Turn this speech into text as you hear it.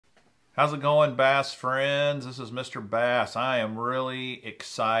How's it going, Bass friends? This is Mr. Bass. I am really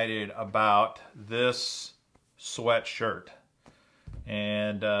excited about this sweatshirt.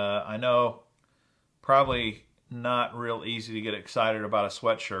 And I know probably not real easy to get excited about a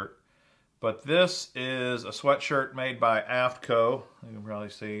sweatshirt, but this is a sweatshirt made by AFTCO. You can probably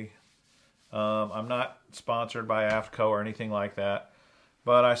see. I'm not sponsored by AFTCO or anything like that,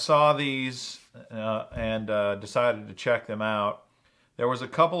 but I saw these and decided to check them out. There was a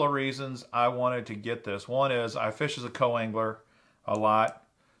couple of reasons I wanted to get this. One is I fish as a co-angler a lot,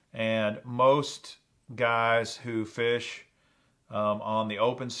 and most guys who fish on the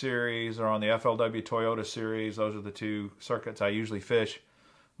Open Series or on the FLW Toyota Series, those are the two circuits I usually fish,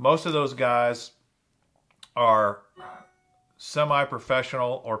 most of those guys are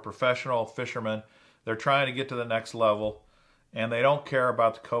semi-professional or professional fishermen. They're trying to get to the next level, and they don't care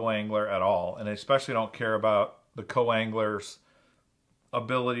about the co-angler at all, and they especially don't care about the co-angler's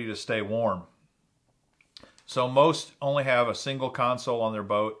ability to stay warm. So most only have a single console on their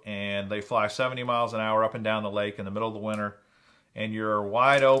boat, and they fly 70 miles an hour up and down the lake in the middle of the winter, and you're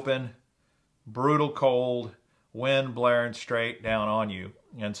wide open, brutal cold, wind blaring straight down on you.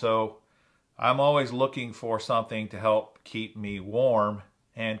 And so I'm always looking for something to help keep me warm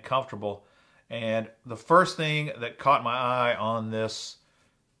and comfortable. And the first thing that caught my eye on this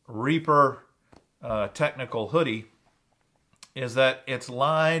Reaper technical hoodie is that it's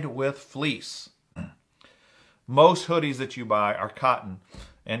lined with fleece. Most hoodies that you buy are cotton,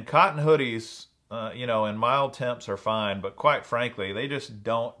 and cotton hoodies, in mild temps are fine, but quite frankly, they just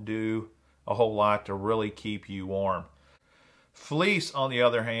don't do a whole lot to really keep you warm. Fleece, on the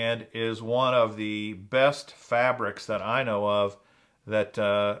other hand, is one of the best fabrics that I know of that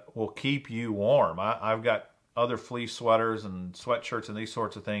will keep you warm. I've got other fleece sweaters and sweatshirts and these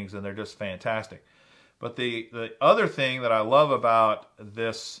sorts of things, and they're just fantastic. But the other thing that I love about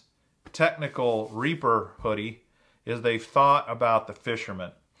this technical Reaper hoodie is they've thought about the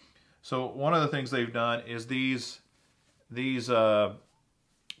fisherman. So one of the things they've done is these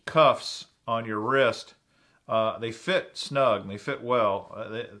cuffs on your wrist, they fit snug and they fit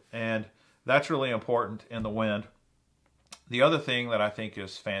well, and that's really important in the wind. The other thing that I think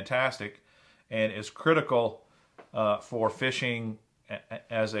is fantastic and is critical for fishing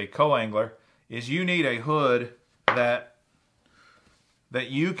as a co-angler is you need a hood that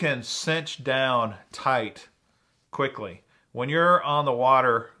you can cinch down tight quickly. When you're on the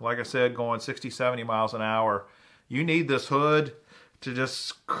water, like I said, going 60, 70 miles an hour, you need this hood to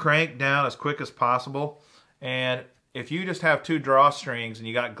just crank down as quick as possible. And if you just have two drawstrings and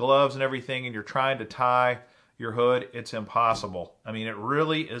you got gloves and everything and you're trying to tie your hood, it's impossible. I mean, it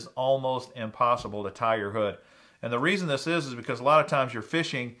really is almost impossible to tie your hood. And the reason this is because a lot of times you're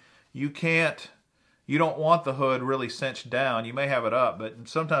fishing, you don't want the hood really cinched down. You may have it up, but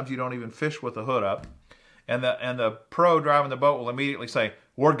sometimes you don't even fish with the hood up. And the pro driving the boat will immediately say,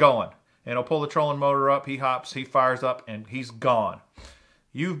 "We're going." And he'll pull the trolling motor up, he hops, he fires up, and he's gone.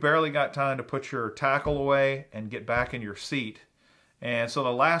 You've barely got time to put your tackle away and get back in your seat. And so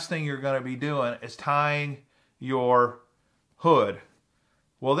the last thing you're going to be doing is tying your hood.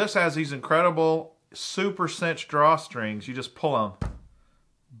 Well, this has these incredible super cinched drawstrings. You just pull them.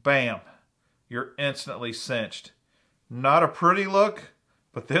 Bam. You're instantly cinched. Not a pretty look,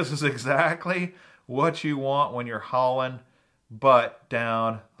 but this is exactly what you want when you're hauling butt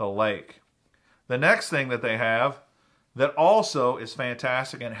down the lake. The next thing that they have that also is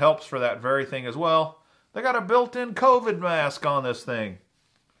fantastic and helps for that very thing as well, they got a built-in COVID mask on this thing.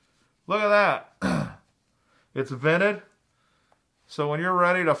 Look at that. It's vented. So when you're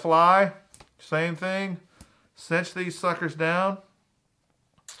ready to fly, same thing. Cinch these suckers down.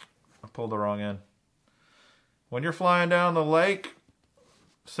 I pulled the wrong end. When you're flying down the lake,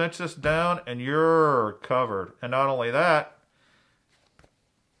 cinch this down and you're covered. And not only that,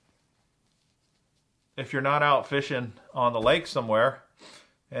 if you're not out fishing on the lake somewhere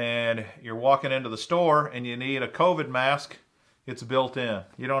and you're walking into the store and you need a COVID mask, it's built in.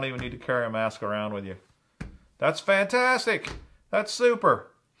 You don't even need to carry a mask around with you. That's fantastic. That's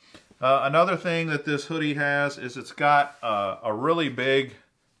super. Another thing that this hoodie has is it's got a really big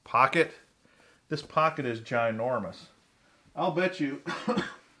pocket. This pocket is ginormous. I'll bet you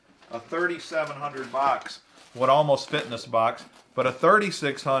a 3700 box would almost fit in this box, but a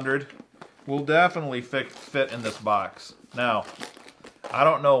 3600 will definitely fit in this box. Now, I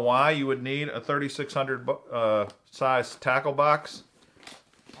don't know why you would need a 3600 size tackle box,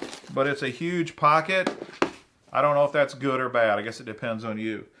 but it's a huge pocket. I don't know if that's good or bad. I guess it depends on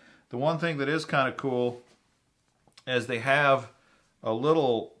you. The one thing that is kind of cool is they have a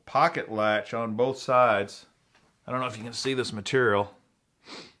little pocket latch on both sides. I don't know if you can see this material.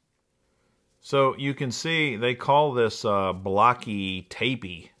 So you can see they call this blocky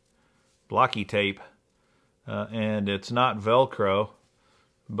tape, and it's not Velcro,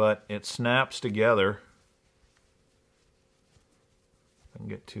 but it snaps together. I can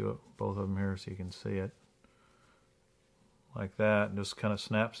get to both of them here so you can see it. Like that, and just kind of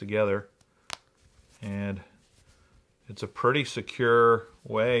snaps together. And it's a pretty secure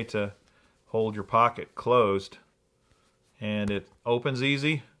way to hold your pocket closed. And it opens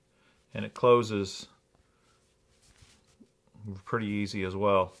easy, and it closes pretty easy as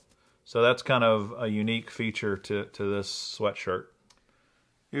well. So that's kind of a unique feature to this sweatshirt.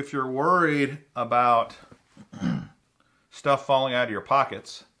 If you're worried about stuff falling out of your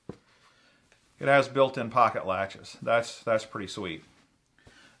pockets, it has built-in pocket latches. That's pretty sweet.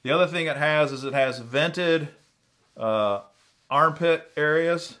 The other thing it has is it has vented armpit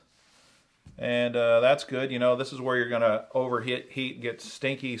areas, and that's good. You know, this is where you're going to overheat, get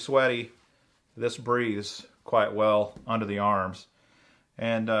stinky, sweaty. This breathes quite well under the arms.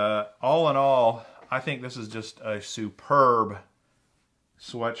 And all in all, I think this is just a superb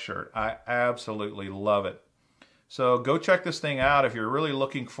sweatshirt. I absolutely love it. So go check this thing out if you're really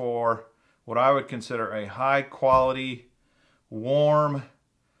looking for what I would consider a high quality, warm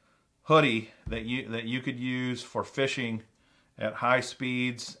hoodie that you could use for fishing at high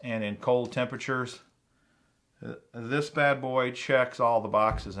speeds and in cold temperatures. This bad boy checks all the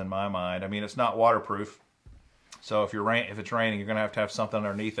boxes in my mind. I mean, it's not waterproof, so if it's raining, you're gonna have to have something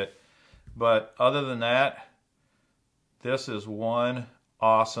underneath it. But other than that, this is one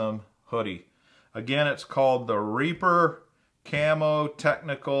awesome hoodie. Again, it's called the Reaper Camo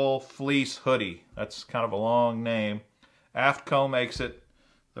Technical Fleece Hoodie. That's kind of a long name. AFTCO makes it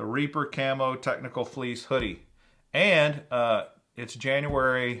the Reaper Camo Technical Fleece Hoodie. And it's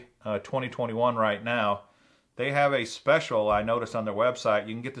January 2021 right now. They have a special I noticed on their website.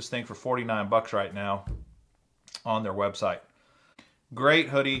 You can get this thing for 49 bucks right now on their website. Great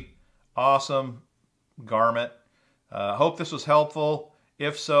hoodie, awesome garment. Hope this was helpful.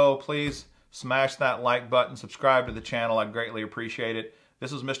 If so, please smash that like button, subscribe to the channel. I'd greatly appreciate it.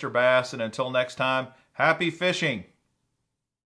 This is Mr. Bass, and until next time, happy fishing!